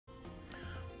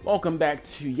Welcome back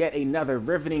to yet another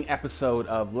riveting episode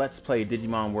of Let's Play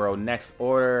Digimon World Next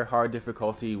Order Hard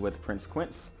Difficulty with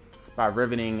PrinceQuints. By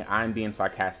riveting, I'm being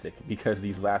sarcastic because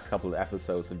these last couple of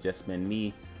episodes have just been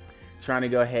me trying to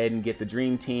go ahead and get the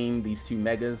Dream Team, these two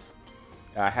megas.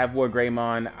 I have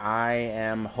WereGarurumon. I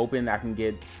am hoping I can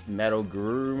get Metal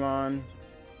Garurumon,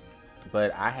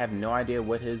 but I have no idea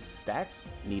what his stats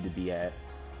need to be at.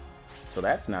 So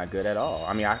that's not good at all.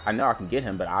 I mean, I know I can get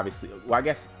him, but obviously, well, I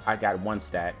guess I got one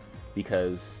stat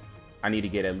because I need to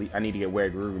get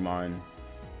WereGarurumon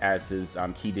as his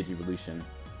key Digivolution.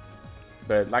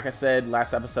 But like I said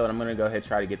last episode, I'm gonna go ahead and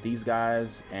try to get these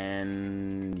guys,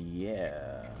 and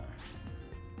yeah.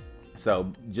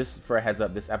 So just for a heads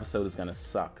up, this episode is gonna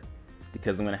suck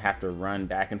because I'm gonna have to run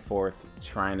back and forth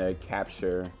trying to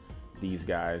capture these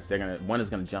guys. One is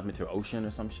gonna jump into an ocean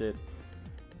or some shit.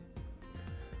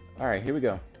 Alright, here we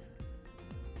go.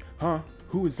 Huh?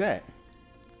 Who is that?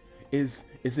 Is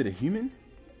it a human?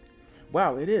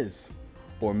 Wow, it is.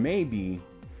 Or maybe...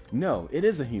 No, it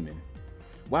is a human.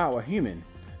 Wow, a human.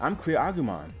 I'm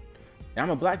ClearAgumon. And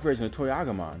I'm a black version of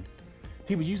ToyAgumon.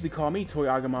 People usually call me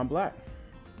ToyAgumon Black.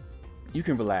 You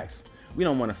can relax. We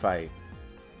don't want to fight.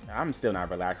 I'm still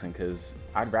not relaxing because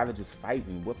I'd rather just fight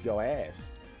and whoop your ass.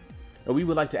 Or we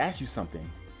would like to ask you something.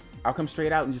 I'll come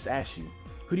straight out and just ask you.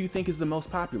 Who do you think is the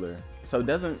most popular? So it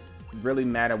doesn't really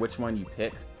matter which one you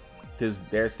pick, because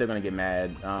they're still gonna get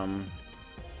mad.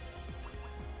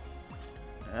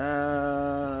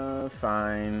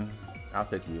 Fine. I'll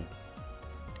pick you.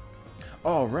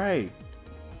 Alright.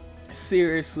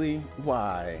 Seriously?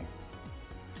 Why?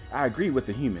 I agree with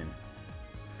the human.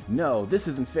 No, this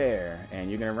isn't fair. And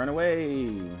you're gonna run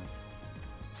away.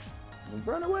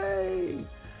 Run away!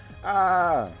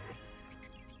 Ah!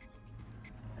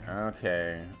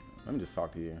 Okay, let me just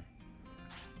talk to you.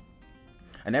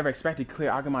 I never expected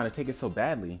ClearAgumon to take it so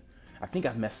badly. I think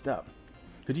I've messed up.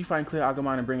 Could you find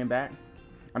ClearAgumon and bring him back?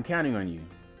 I'm counting on you.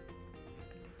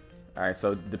 Alright,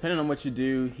 so depending on what you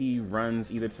do, he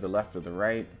runs either to the left or the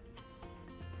right.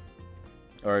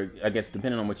 Or, I guess,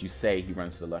 depending on what you say, he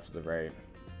runs to the left or the right.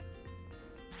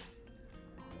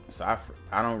 So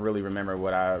I don't really remember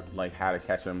how to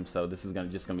catch him, so this is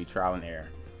just gonna be trial and error.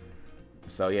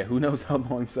 So yeah, who knows how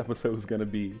long this episode is gonna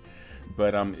be,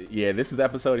 but yeah, this is the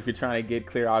episode if you're trying to get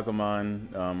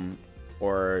ClearAgumon,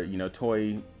 or you know, if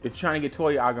you're trying to get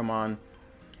ToyAgumon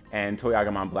and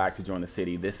ToyAgumon Black to join the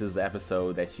city, this is the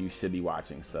episode that you should be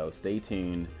watching. So stay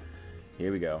tuned.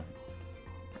 Here we go.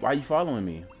 Why are you following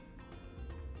me?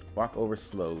 Walk over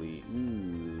slowly.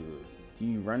 Ooh, do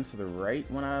you run to the right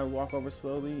when I walk over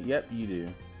slowly? Yep, you do.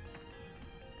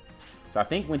 So I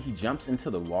think when he jumps into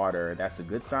the water, that's a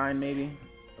good sign, maybe?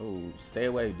 Oh, stay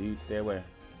away, dude. Stay away.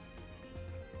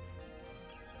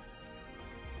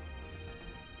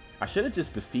 I should have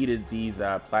just defeated these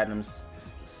Platinum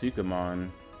Sukamon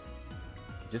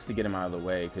just to get them out of the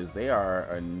way, because they are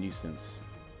a nuisance.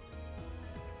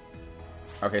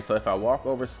 Okay, so if I walk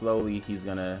over slowly, he's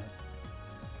going to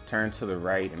turn to the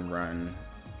right and run.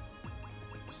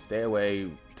 Stay away,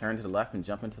 turn to the left and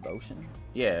jump into the ocean?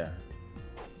 Yeah.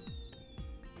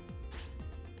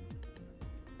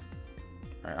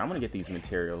 Alright, I'm gonna get these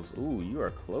materials. Ooh, you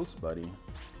are close, buddy.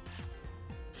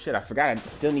 Shit, I forgot I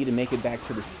still need to make it back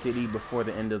to the city before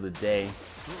the end of the day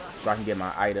so I can get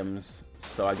my items.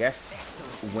 So I guess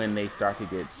when they start to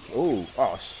get... Ooh,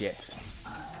 oh shit.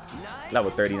 Level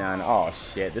 39. Oh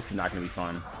shit, this is not gonna be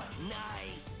fun.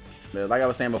 But like I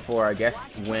was saying before, I guess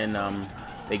when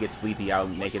they get sleepy, I'll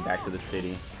make it back to the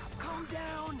city.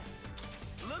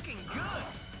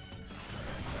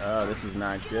 Oh, this is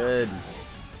not good.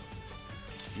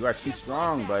 You are too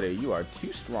strong, buddy. You are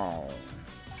too strong.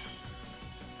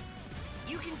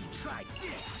 You can try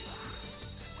this.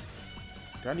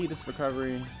 Do I need this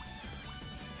recovery?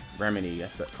 Remedy. I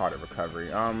called it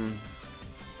recovery. I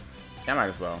might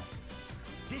as well.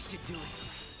 This should do it.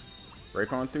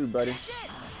 Break on through, buddy.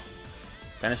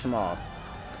 Finish him off.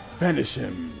 Finish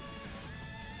him.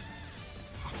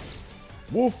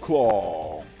 Wolf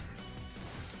Claw.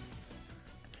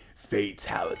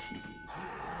 Fatality.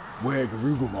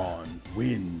 WereGarurumon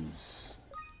wins.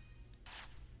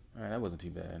 Alright, that wasn't too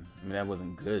bad. I mean, that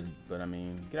wasn't good, but I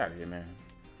mean, get out of here, man.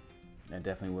 That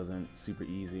definitely wasn't super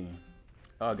easy.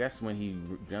 Oh, I guess when he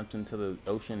jumped into the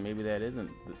ocean, maybe that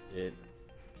isn't it.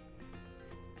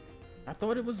 I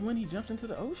thought it was when he jumped into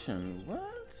the ocean. What?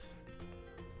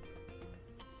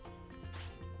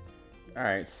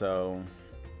 Alright, so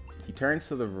he turns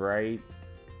to the right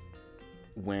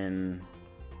when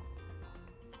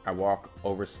I walk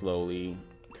over slowly,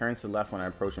 turns to the left when I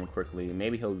approach him quickly.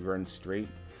 Maybe he'll run straight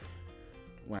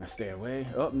when I stay away.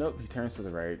 Oh, nope, he turns to the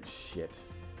right. Shit.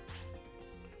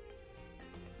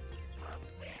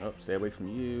 Oh, stay away from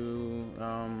you.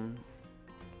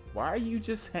 Why are you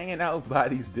just hanging out by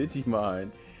these Digimon?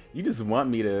 You just want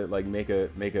me to like make a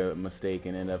mistake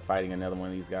and end up fighting another one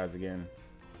of these guys again.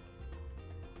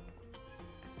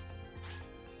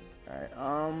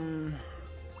 Alright,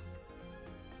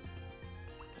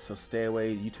 so stay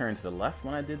away. You turn to the left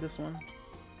when I did this one?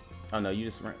 Oh no, you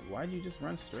just run. Why'd you just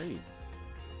run straight?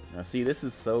 Now see, this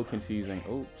is so confusing.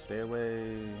 Oh, stay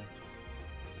away.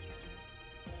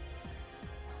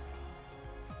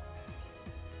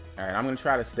 Alright, I'm gonna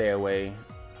try to stay away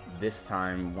this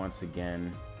time once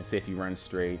again and see if he runs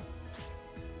straight.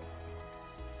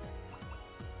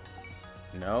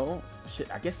 No? Shit,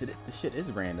 I guess this shit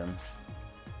is random.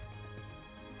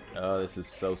 Oh, this is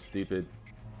so stupid.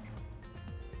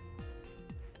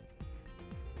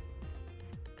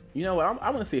 You know what? I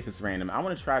want to see if it's random. I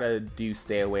want to try to do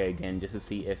stay away again just to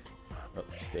see if... Oh,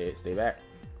 stay back.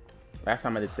 Last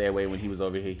time I did stay away when he was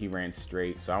over here, he ran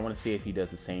straight. So I want to see if he does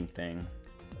the same thing.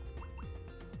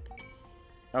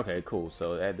 Okay, cool.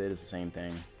 So that is the same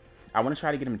thing. I want to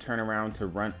try to get him to turn around to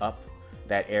run up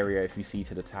that area if you see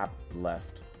to the top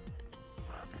left.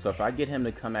 So if I get him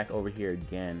to come back over here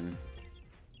again...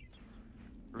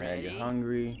 Alright, you're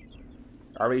hungry.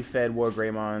 Already fed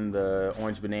WereGarurumon the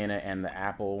orange banana and the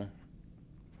apple.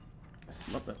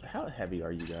 How heavy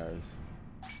are you guys?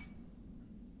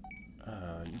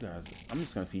 You guys, I'm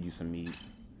just gonna feed you some meat.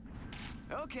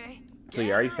 Okay. So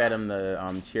you already fed him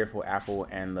the cheerful apple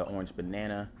and the orange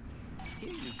banana. Here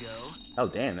you go. Oh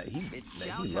damn, he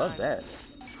loved that.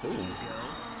 Cool.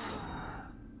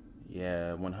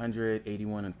 Yeah,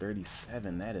 181 and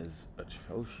 37. That is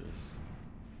atrocious.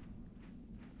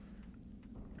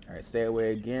 Alright, stay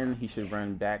away again. He should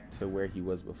run back to where he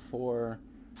was before.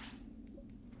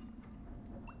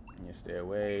 Yeah, stay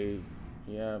away.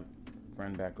 Yep.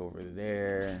 Run back over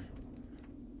there.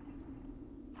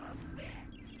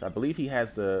 So I believe he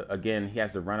has the, again, he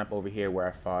has to run up over here where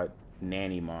I fought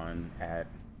Nannymon at.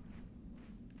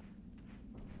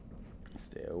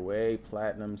 Stay away,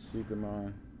 Platinum,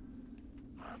 Sukamon.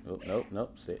 Oh,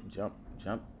 nope. Sit, jump,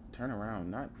 turn around.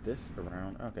 Not this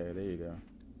around. Okay, there you go.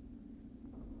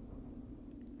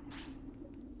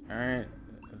 Alright,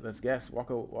 let's guess.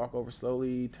 Walk over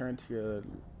slowly, turn to your...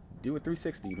 Do a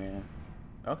 360, man.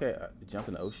 Okay, jump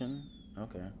in the ocean?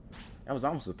 Okay. That was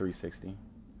almost a 360.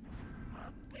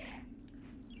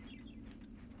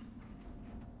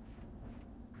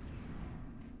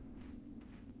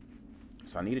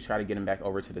 So I need to try to get him back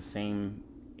over to the same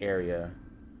area.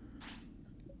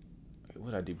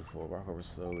 What did I do before? Walk over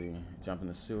slowly, jump in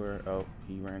the sewer. Oh,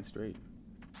 he ran straight.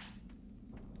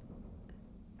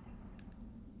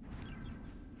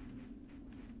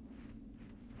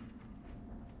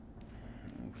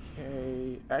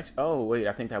 Okay. Actually, oh wait,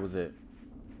 I think that was it.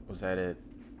 Was that it?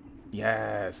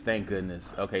 Yes, thank goodness.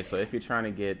 Okay, so if you're trying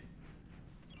to get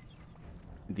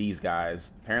these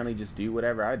guys, apparently just do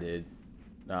whatever I did,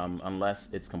 unless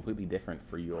it's completely different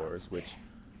for yours, which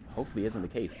hopefully isn't the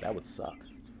case. That would suck.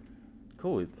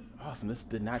 Cool. Awesome. This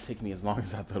did not take me as long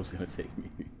as I thought it was gonna take me.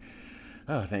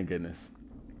 Oh, thank goodness.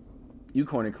 You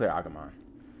cornered ToyAgumon.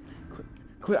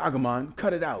 ToyAgumon,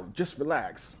 cut it out. Just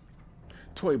relax.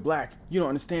 Toy Black, you don't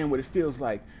understand what it feels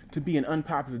like to be an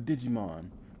unpopular Digimon.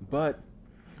 But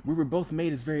we were both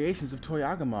made as variations of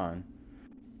ToyAgumon.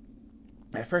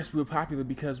 At first we were popular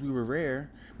because we were rare,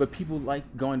 but people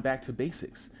liked going back to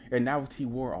basics, and novelty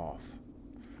wore off.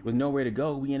 With nowhere to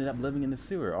go, we ended up living in the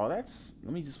sewer. Oh, that's...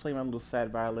 Let me just play my little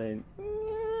sad violin.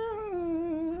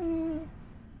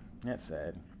 That's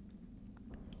sad.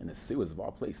 In the sewers of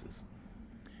all places.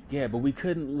 Yeah, but we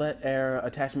couldn't let our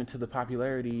attachment to the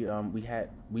popularity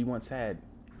we once had.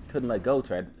 Couldn't let go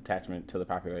to our attachment to the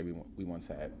popularity we once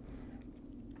had.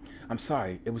 I'm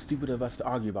sorry, it was stupid of us to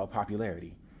argue about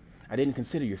popularity. I didn't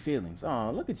consider your feelings.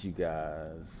 Oh, look at you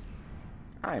guys.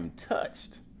 I am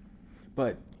touched.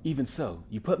 But even so,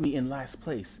 you put me in last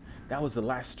place. That was the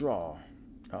last straw.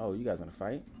 Oh, you guys wanna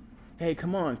fight? Hey,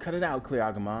 come on, cut it out,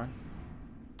 ToyAgumon.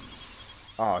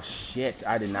 Oh shit,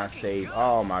 I did not save.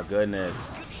 Oh my goodness.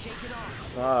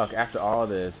 Fuck, after all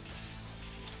this.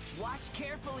 Watch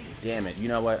carefully. Damn it, you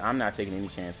know what? I'm not taking any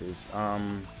chances. I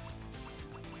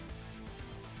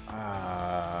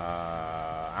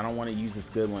don't want to use this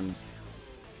good one.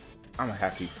 I'm gonna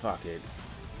have to. Fuck it.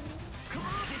 Come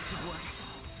on, this should work.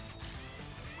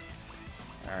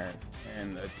 Alright,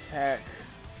 and attack.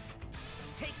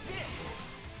 Take this.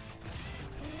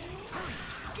 Hurry,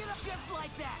 get up just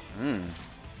like that.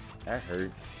 That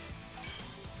hurt.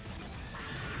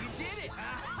 You did it.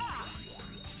 Aha!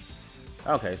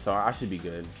 Okay, so I should be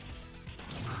good.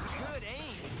 Good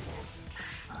aim.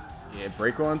 Yeah,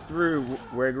 break on through,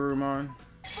 WereGarurumon.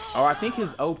 Full Oh, I think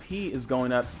his OP is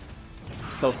going up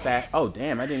so fast. Oh,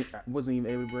 damn, I wasn't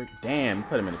even able to break. Damn,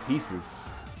 put him into pieces.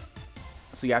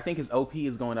 So yeah, I think his OP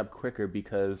is going up quicker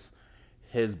because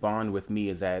his bond with me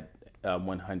is at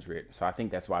 100. So I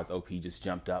think that's why his OP just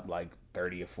jumped up like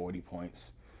 30 or 40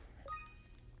 points.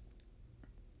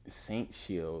 Saint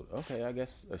Shield. Okay, I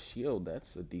guess a shield,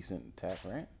 that's a decent attack,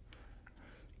 right?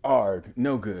 Arg,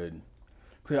 no good.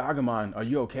 ToyAgumon, are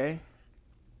you okay?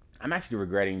 I'm actually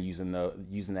regretting using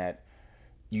the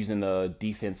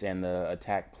defense and the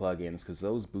attack plugins because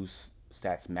those boost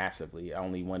stats massively. I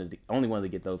only wanted to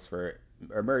get those for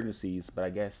emergencies, but I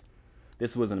guess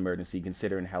this was an emergency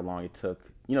considering how long it took.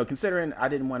 You know, considering I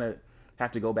didn't want to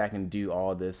have to go back and do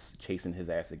all this chasing his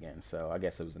ass again. So I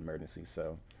guess it was an emergency.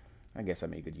 So I guess I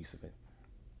made good use of it.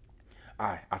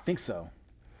 I think so.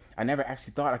 I never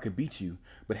actually thought I could beat you,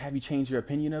 but have you changed your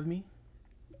opinion of me?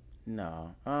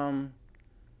 No.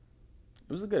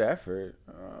 It was a good effort.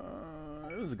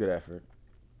 It was a good effort.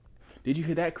 Did you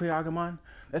hear that, ToyAgumon?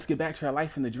 Let's get back to our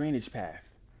life in the drainage path.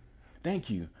 Thank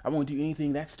you. I won't do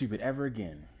anything that stupid ever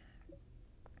again.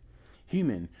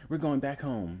 Human, we're going back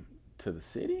home. To the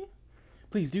city?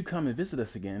 Please do come and visit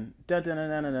us again. Dun, dun,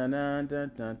 dun, dun, dun,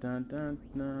 dun, dun, dun, dun,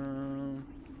 dun.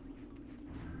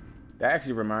 That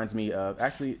actually reminds me of...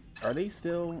 Actually, are they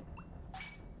still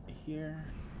here?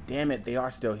 Damn it, they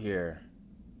are still here.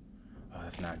 Oh,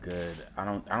 that's not good. I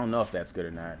don't know if that's good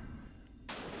or not.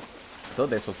 I thought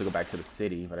they were supposed to go back to the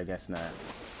city, but I guess not.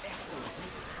 Excellent.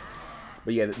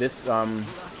 But yeah, this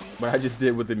what I just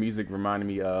did with the music reminded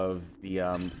me of the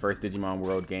first Digimon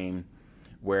World game,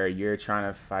 where you're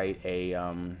trying to fight a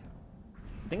I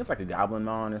think it's like a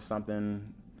Goblinmon or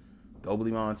something,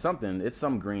 Goblimon, something. It's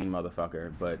some green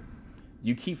motherfucker, but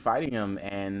you keep fighting him,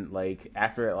 and like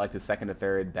after like the second or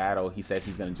third battle, he says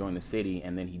he's gonna join the city,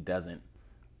 and then he doesn't.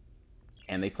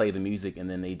 And they play the music, and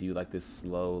then they do like this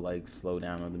slow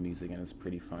down of the music, and it's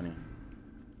pretty funny.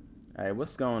 All right,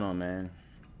 what's going on, man?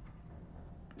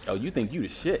 Oh, you think you the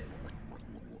shit?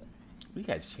 We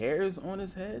got chairs on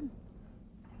his head?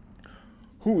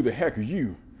 Who the heck are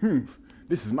you?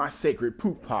 This is my sacred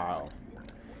poop pile.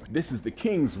 This is the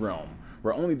king's realm,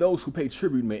 where only those who pay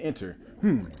tribute may enter.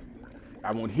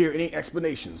 I won't hear any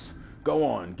explanations. Go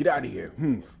on, get out of here.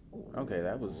 Okay,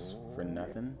 that was for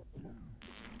nothing.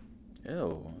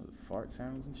 Ew, fart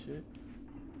sounds and shit.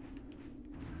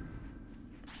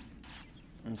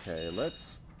 Okay,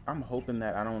 I'm hoping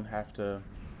that I don't have to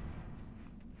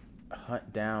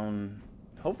hunt down...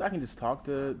 Hopefully I can just talk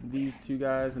to these two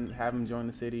guys and have them join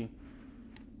the city.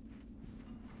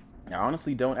 I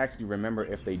honestly don't actually remember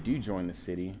if they do join the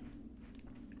city.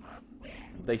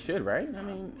 They should, right? I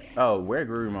mean... Oh,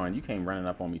 WereGarurumon, you came running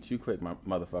up on me too quick,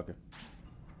 motherfucker.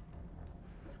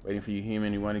 Waiting for you,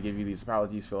 human. We want to give you these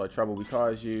apologies for all the trouble we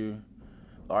caused you.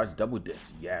 Large double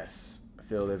disc, yes. I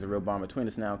feel there's a real bond between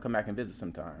us now. Come back and visit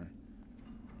sometime.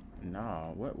 Nah,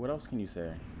 what else can you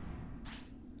say?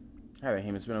 Hi there,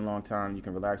 human. It's been a long time. You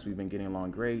can relax. We've been getting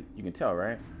along great. You can tell,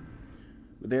 right?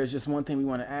 But there's just one thing we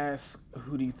want to ask.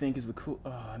 Who do you think is the cool...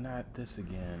 Oh, not this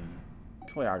again.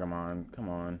 ToyAgumon, come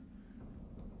on.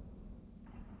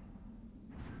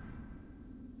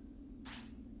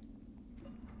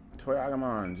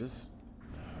 ToyAgumon, just...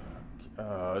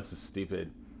 Oh, this is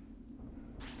stupid.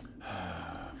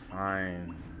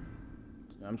 Fine.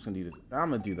 I'm just gonna do this. I'm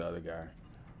gonna do the other guy.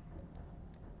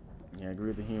 Yeah, I agree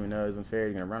with the human. No, it's unfair.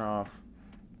 You're gonna run off.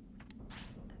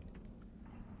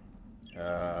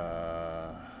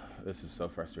 This is so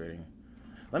frustrating.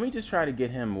 Let me just try to get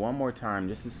him one more time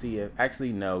just to see if...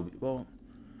 Actually, no. Well,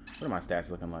 what are my stats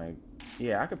looking like?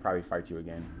 Yeah, I could probably fight you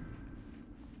again.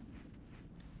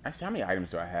 Actually, how many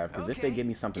items do I have? Because if they give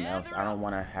me something else, I don't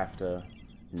want to have to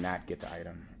not get the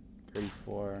item.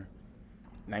 34,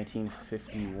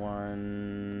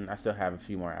 1951. I still have a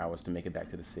few more hours to make it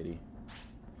back to the city.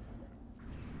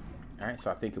 Alright, so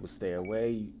I think it would stay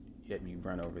away. Yet you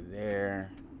run over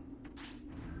there.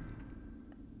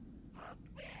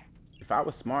 If I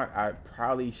was smart, I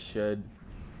probably should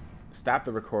stop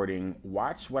the recording,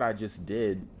 watch what I just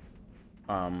did,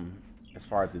 as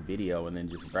far as the video, and then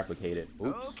just replicate it.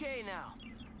 Oops. Okay now.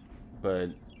 But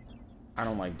I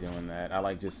don't like doing that. I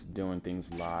like just doing things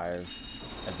live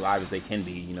as they can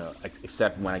be, you know,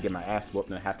 except when I get my ass whooped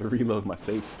and I have to reload my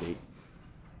save state.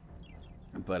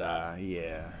 But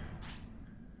yeah.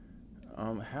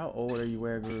 How old are you,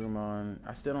 WereGarurumon?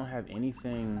 I still don't have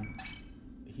anything.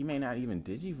 He may not even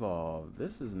Digivolve.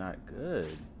 This is not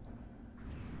good.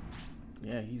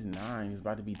 Yeah, he's 9. He's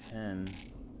about to be 10.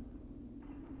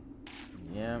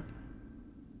 Yep.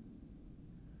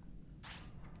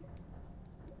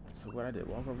 So what I did,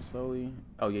 walk over slowly.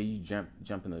 Oh yeah, you jump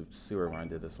in the sewer when I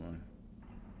did this one.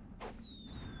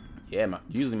 Yeah,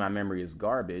 usually my memory is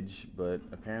garbage, but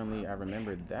apparently I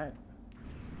remembered that.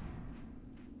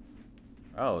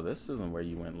 Oh, this isn't where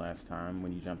you went last time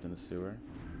when you jumped in the sewer.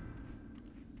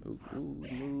 Ooh,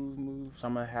 move. So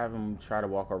I'm gonna have him try to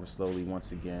walk over slowly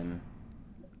once again.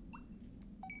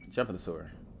 Jump in the sewer.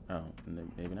 Oh,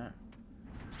 maybe not.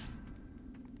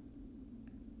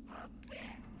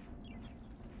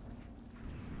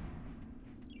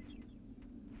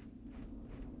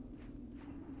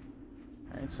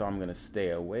 Alright, so I'm gonna stay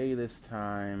away this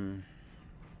time.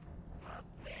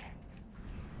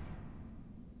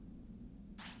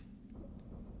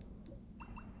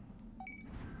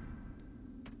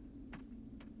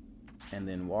 And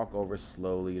then walk over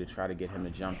slowly to try to get him to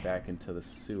jump back into the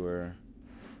sewer.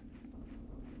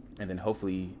 And then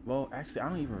hopefully, well, actually, I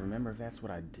don't even remember if that's what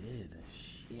I did.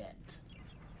 Shit.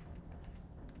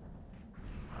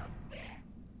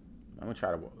 I'm gonna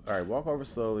try to, alright, walk over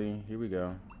slowly. Here we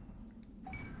go.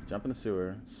 Jump in the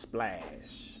sewer.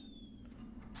 Splash.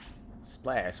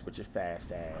 Splash with your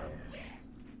fast ass.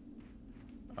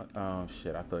 Oh,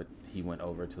 shit, I thought he went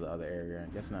over to the other area.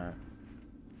 I guess not.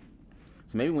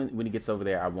 So maybe when he gets over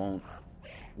there, I won't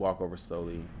walk over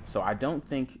slowly. So I don't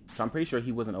think, so I'm pretty sure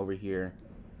he wasn't over here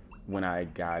when I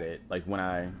got it. Like when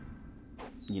I,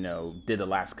 you know, did the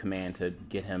last command to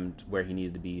get him to where he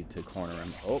needed to be to corner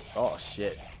him. Oh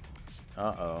shit.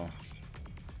 Uh-oh.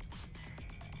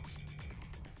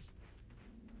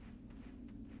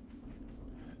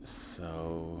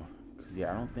 So, cause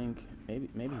yeah, I don't think,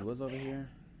 maybe he was over here.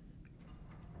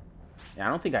 Yeah, I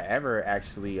don't think I ever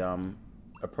actually,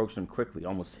 approached him quickly.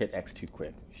 Almost hit X too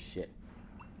quick. Shit.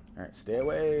 Alright, stay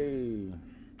away.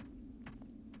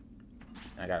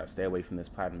 I gotta stay away from this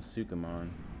Platinum Sukamon.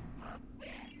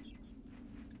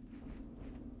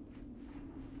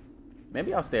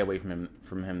 Maybe I'll stay away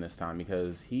from him this time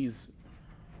because he's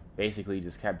basically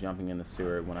just kept jumping in the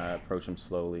sewer when I approach him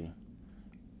slowly.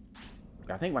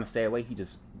 I think when I stay away, he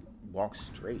just walks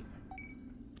straight.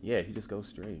 Yeah, he just goes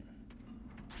straight.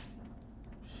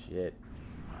 Shit.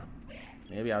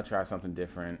 Maybe I'll try something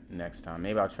different next time.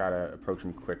 Maybe I'll try to approach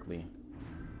him quickly.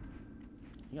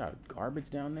 You got garbage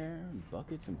down there?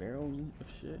 Buckets and barrels of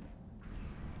shit?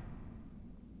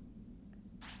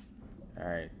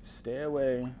 Alright, stay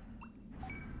away.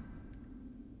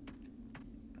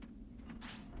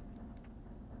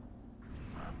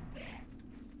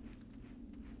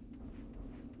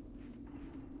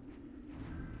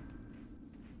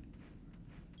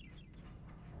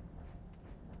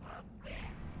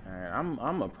 Alright,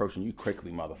 I'm approaching you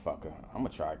quickly, motherfucker. I'm gonna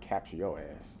try to capture your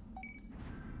ass.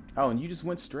 Oh, and you just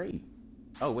went straight.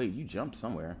 Oh wait, you jumped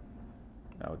somewhere.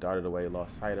 Oh, darted away,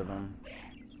 lost sight of him.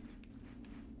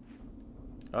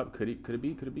 Oh, could it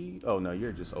be? Oh no,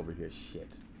 you're just over here. Shit.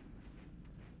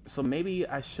 So maybe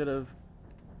I should have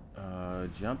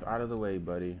jump out of the way,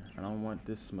 buddy. I don't want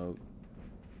this smoke.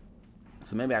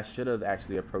 So maybe I should have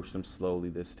actually approached him slowly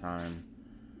this time.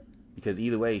 Because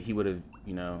either way, he would have,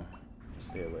 you know,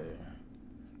 stay away.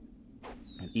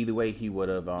 Either way, he would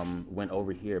have went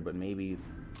over here, but maybe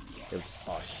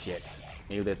oh shit.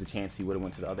 Maybe there's a chance he would have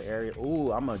went to the other area.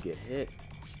 Ooh, I'm gonna get hit.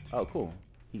 Oh, cool.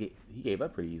 He gave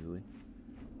up pretty easily.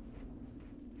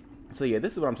 So yeah,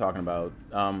 this is what I'm talking about.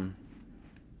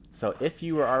 So if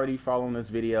you were already following this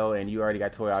video and you already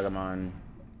got ToyAgumon,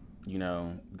 you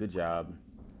know, good job.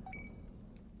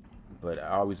 But I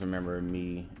always remember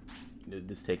me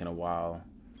this taking a while.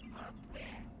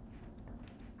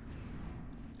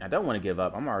 I don't want to give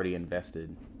up. I'm already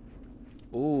invested.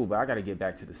 Ooh, but I gotta get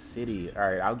back to the city.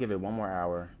 Alright, I'll give it one more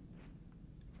hour.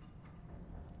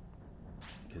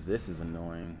 Because this is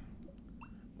annoying.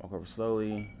 Walk over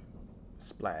slowly.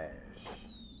 Splash.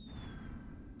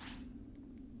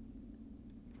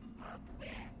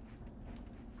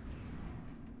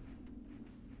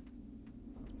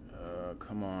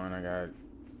 Come on, I got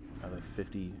another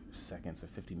 50 seconds or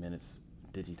 50 minutes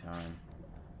Digitime.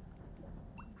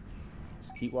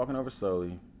 Just keep walking over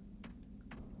slowly.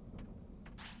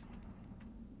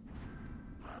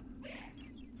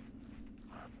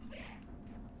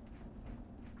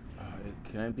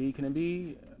 Can it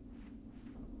be?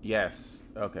 Yes.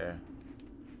 Okay.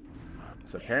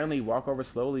 So apparently walk over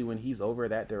slowly when he's over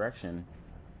that direction.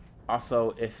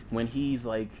 Also, when he's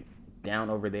like down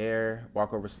over there,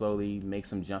 walk over slowly,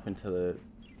 makes him jump into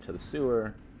the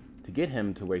sewer to get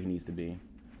him to where he needs to be.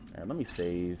 Alright, let me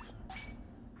save.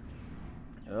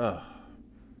 Ugh.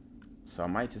 So I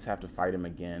might just have to fight him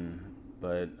again,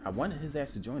 but I wanted his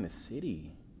ass to join the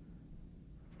city.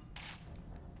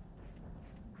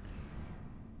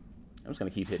 I'm just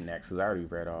gonna keep hitting X because I already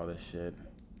read all this shit.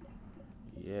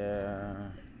 Yeah.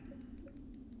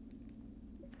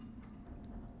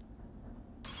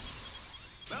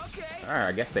 Alright,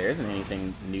 I guess there isn't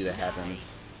anything new that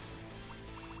happens.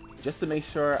 Just to make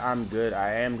sure I'm good,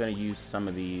 I am going to use some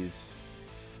of these.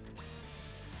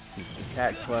 Use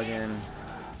attack plugin.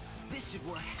 This should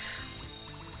work.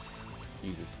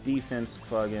 Use this defense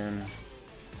plugin.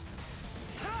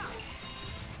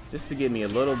 Just to give me a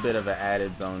little bit of an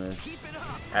added bonus.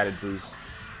 Added boost.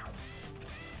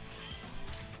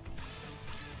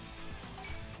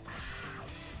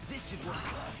 This should work.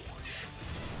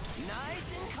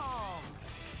 Nice and calm.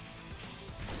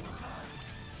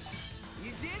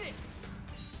 You did it.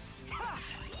 Ha!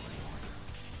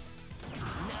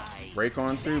 Nice. Break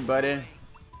on through, buddy.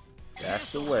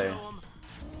 That's the way.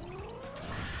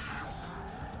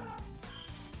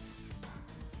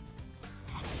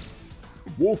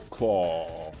 Wolf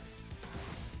Claw.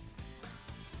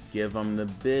 Give them the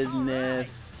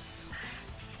business.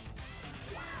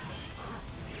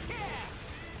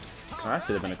 Oh, that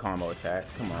should have been a combo attack.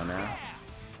 Come on now.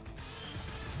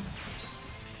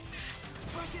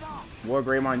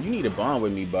 WereGarurumon, you need to bond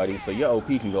with me, buddy, so your OP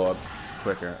can go up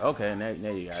quicker. Okay, now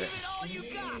you got it.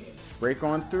 Break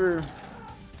on through.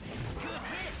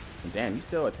 Damn, you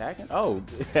still attacking? Oh,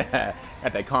 got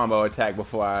that combo attack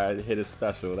before I hit his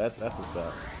special. That's what's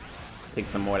up. Take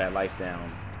some more of that life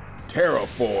down. Terra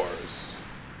Force.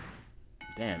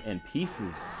 Damn, in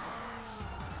pieces.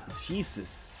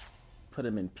 Jesus. Put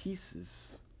him in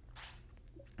pieces.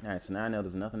 Alright, so now I know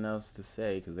there's nothing else to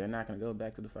say because they're not going to go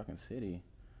back to the fucking city.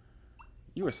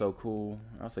 You were so cool.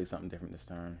 I'll say something different this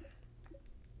time.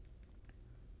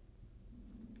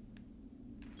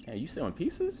 Hey, you still in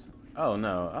pieces? Oh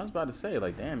no, I was about to say,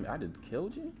 like, damn, I just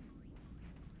killed you?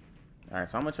 Alright,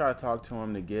 so I'm gonna try to talk to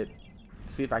him to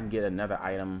see if I can get another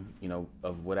item, you know,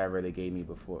 of whatever they gave me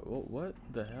before. Whoa, what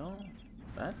the hell?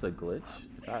 That's a glitch,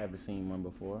 if I ever seen one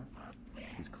before.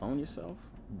 Just clone yourself,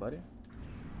 buddy.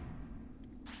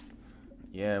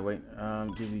 Yeah, wait,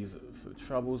 give these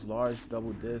troubles, large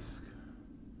double disc.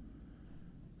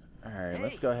 Alright,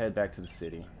 let's go ahead back to the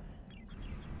city.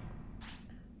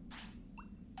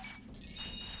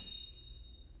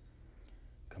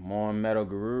 Come on, Metal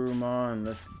Garurumon,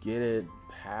 let's get it,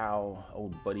 pal.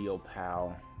 Old buddy, old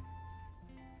pal.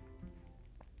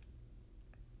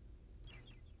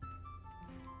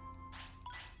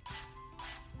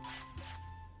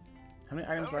 How many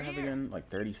items do I have again? Like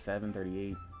 37,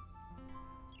 38,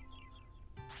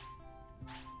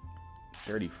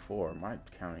 34. My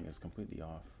counting is completely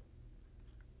off.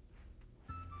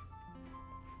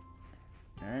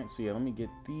 Alright, so yeah, let me get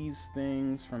these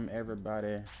things from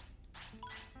everybody.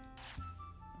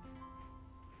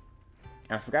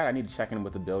 And I forgot I need to check in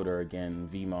with the builder again,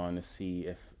 Vmon, to see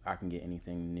if I can get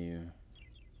anything new.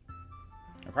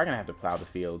 I'm probably gonna have to plow the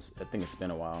fields. I think it's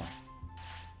been a while.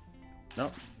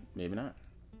 Nope, maybe not.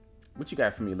 What you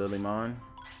got for me, Lilymon?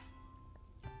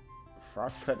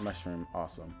 Frostcut mushroom,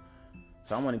 awesome.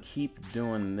 So I want to keep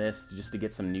doing this just to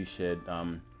get some new shit.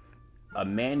 A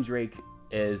mandrake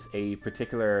is a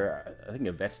particular, I think,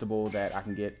 a vegetable that I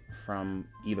can get from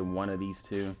either one of these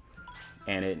two,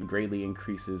 and it greatly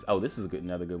increases. Oh, this is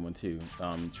another good one too.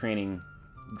 Training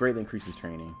greatly increases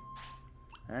training.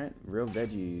 All right, real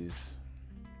veggies.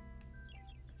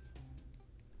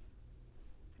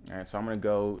 All right, so I'm gonna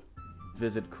go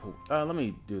visit. Let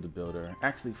me do the builder.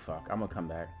 Actually, fuck, I'm gonna come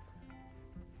back.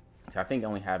 So I think I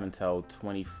only have until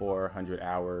 2,400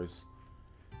 hours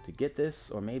to get this,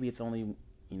 or maybe it's only,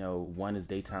 you know, one is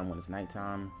daytime, one is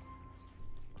nighttime.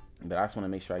 But I just want to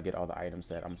make sure I get all the items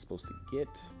that I'm supposed to get.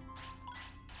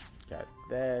 Got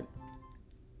that.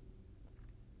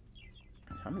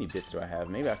 How many bits do I have?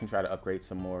 Maybe I can try to upgrade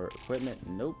some more equipment.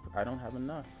 Nope, I don't have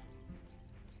enough.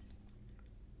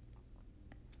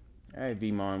 Alright,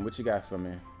 Vmon, what you got for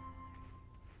me?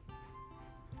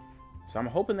 So I'm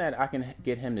hoping that I can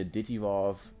get him to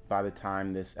Digivolve by the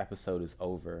time this episode is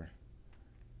over.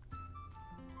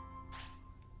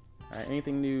 Alright,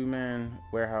 anything new, man?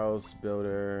 Warehouse,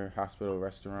 builder, hospital,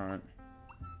 restaurant,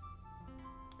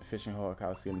 fishing hole,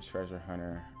 Coliseum, treasure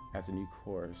hunter. That's a new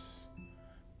course.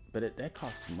 But that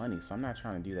costs money, so I'm not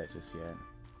trying to do that just yet.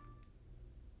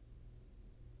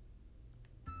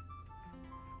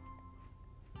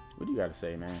 What do you got to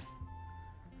say, man?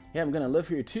 Yeah, I'm gonna live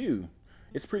here too.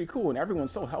 It's pretty cool and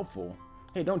everyone's so helpful.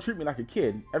 Hey, don't treat me like a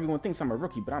kid. Everyone thinks I'm a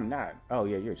rookie, but I'm not. Oh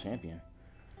yeah, you're a champion.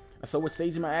 So what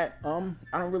stage am I at? I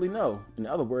don't really know. In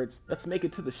other words, let's make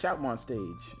it to the Shoutmon stage.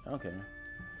 Okay.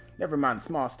 Never mind the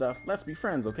small stuff. Let's be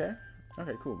friends, okay?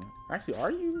 Okay, cool. Actually,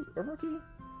 are you a rookie?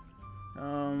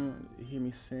 Hear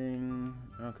me sing.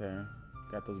 Okay.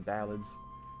 Got those ballads.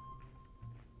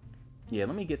 Yeah,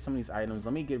 let me get some of these items.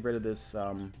 Let me get rid of this,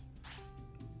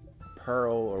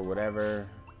 pearl or whatever.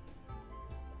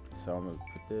 So I'm gonna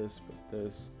put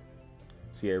this.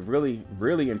 So yeah,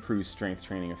 really improves strength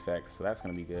training effect. So that's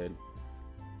gonna be good.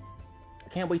 I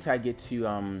can't wait till I get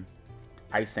to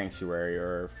Ice Sanctuary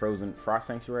or Frost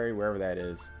Sanctuary, wherever that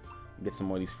is. Get some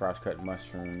more of these frost cut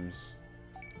mushrooms.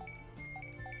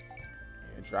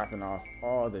 Yeah, dropping off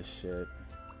all this shit.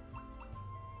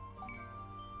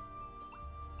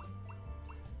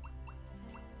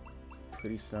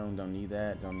 Pretty soon, don't need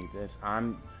that, don't need this.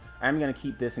 I'm gonna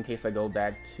keep this in case I go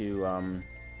back to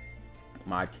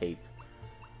mod cape.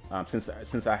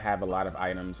 Since I have a lot of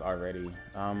items already.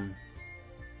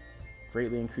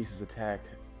 Greatly increases attack.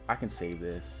 I can save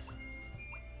this.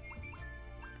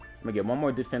 I'm gonna get one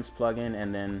more defense plugin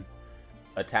and then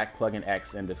attack plugin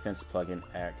X and defense plugin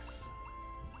X.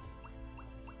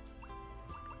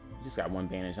 Just got one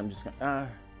bandage. I'm just gonna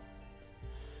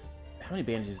how many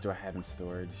bandages do I have in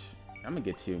storage? I'm gonna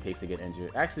get 2 in case they get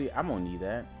injured. Actually, I won't need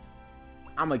that.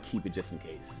 I'm gonna keep it just in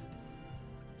case.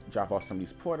 Drop off some of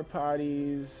these porta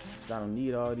potties. I don't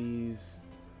need all these.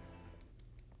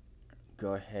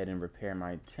 Go ahead and repair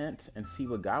my tent and see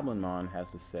what Goblinmon has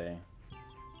to say.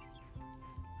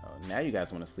 Oh, now you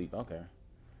guys want to sleep. Okay.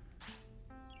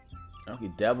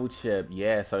 Okay, double chip.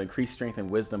 Yeah, so increase strength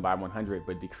and wisdom by 100,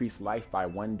 but decrease life by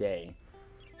 1 day.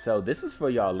 So this is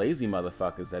for y'all lazy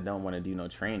motherfuckers that don't want to do no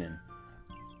training.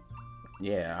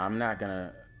 Yeah, I'm not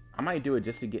gonna... I might do it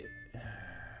just to get...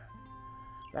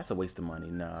 That's a waste of money.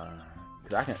 Nah.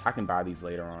 Because I can buy these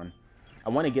later on. I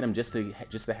want to get them just to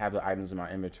have the items in my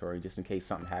inventory, just in case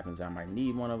something happens. I might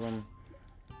need one of them.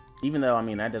 Even though, I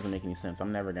mean, that doesn't make any sense.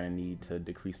 I'm never going to need to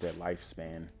decrease their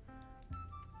lifespan.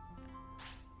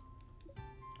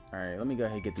 Alright, let me go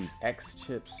ahead and get these X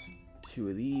chips. 2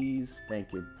 of these.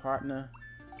 Thank you, partner.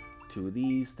 2 of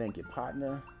these. Thank you,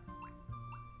 partner.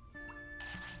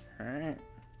 Alright.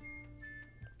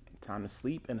 Time to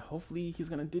sleep, and hopefully he's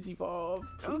going to Digivolve.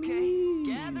 Please. Okay,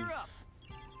 gather up.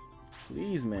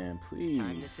 Please, man, please.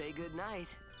 Time to say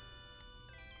goodnight.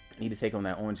 Need to take on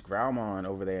that orange Garurumon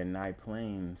over there in Night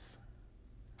Plains.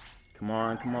 Come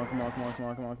on, come on, come on, come on, come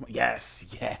on, come on, come on. Yes,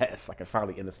 yes. I can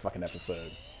finally end this fucking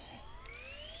episode.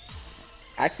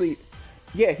 Actually,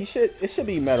 yeah, it should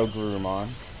be Metal Garurumon.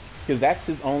 Because that's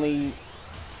his only,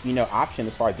 you know, option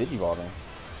as far as Digivolving.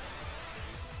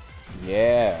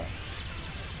 Yeah.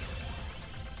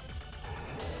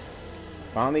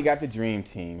 Finally got the dream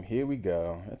team. Here we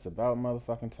go. It's about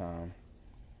motherfucking time.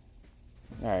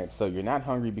 Alright, so you're not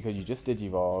hungry because you just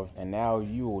Digivolved, and now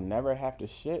you will never have to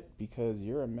shit because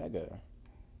you're a mega.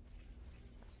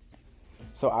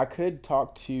 So I could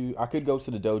go to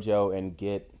the dojo and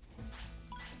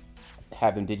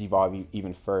have them Digivolve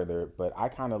even further, but I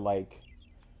kind of like,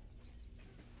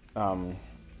 alright,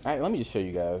 let me just show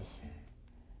you guys.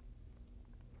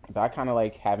 But I kind of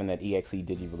like having that EXE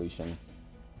Digivolution.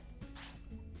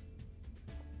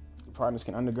 Partners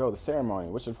can undergo the ceremony.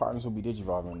 Which of the partners will be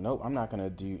Digivolving? Nope, I'm not going to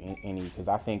do any because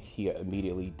I think he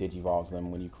immediately Digivolves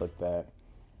them when you click that.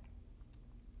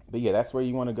 But yeah, that's where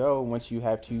you want to go once you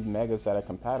have 2 megas that are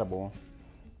compatible.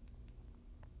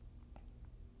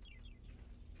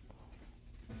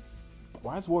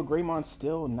 Why is WereGarurumon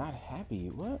still not happy?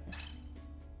 What?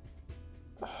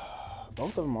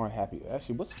 Both of them aren't happy.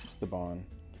 Actually, what's the bond?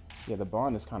 Yeah, the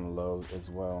bond is kind of low as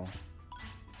well.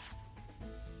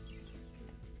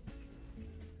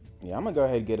 Yeah, I'm gonna go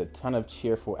ahead and get a ton of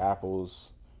cheerful apples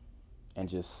and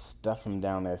just stuff them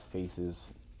down their faces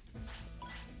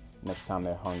next time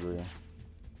they're hungry.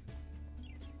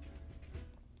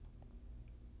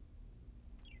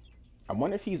 I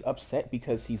wonder if he's upset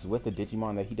because he's with a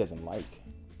Digimon that he doesn't like.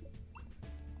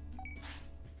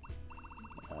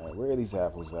 Alright, where are these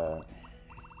apples at?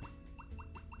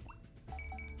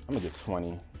 I'm gonna get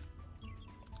 20.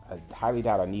 I highly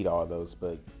doubt I need all of those,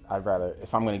 but I'd rather,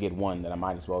 if I'm going to get one, then I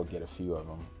might as well get a few of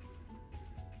them.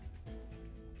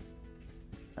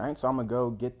 Alright, so I'm going to go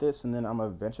get this, and then I'm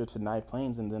going to venture to Night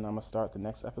Plains, and then I'm going to start the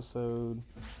next episode.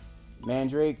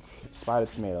 Mandrake, Spider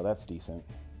Tomato, that's decent.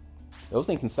 Those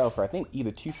things can sell for, I think,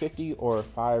 either 250 or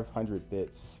 500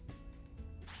 bits.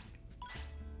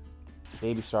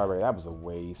 Baby Strawberry, that was a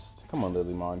waste. Come on,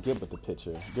 Lilymon, get with the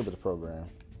picture, get with the program.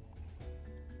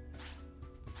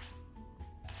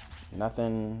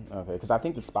 Nothing. Okay, because I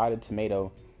think the Spider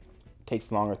Tomato takes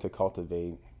longer to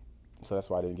cultivate, so that's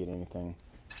why I didn't get anything.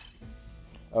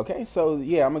 Okay, so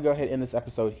yeah, I'm gonna go ahead and end this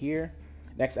episode here.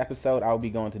 Next episode, I'll be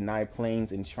going to Night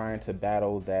Plains and trying to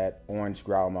battle that orange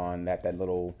Garurumon that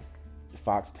little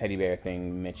fox teddy bear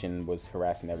thing mentioned was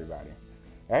harassing everybody.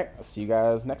 All right, I'll see you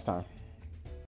guys next time.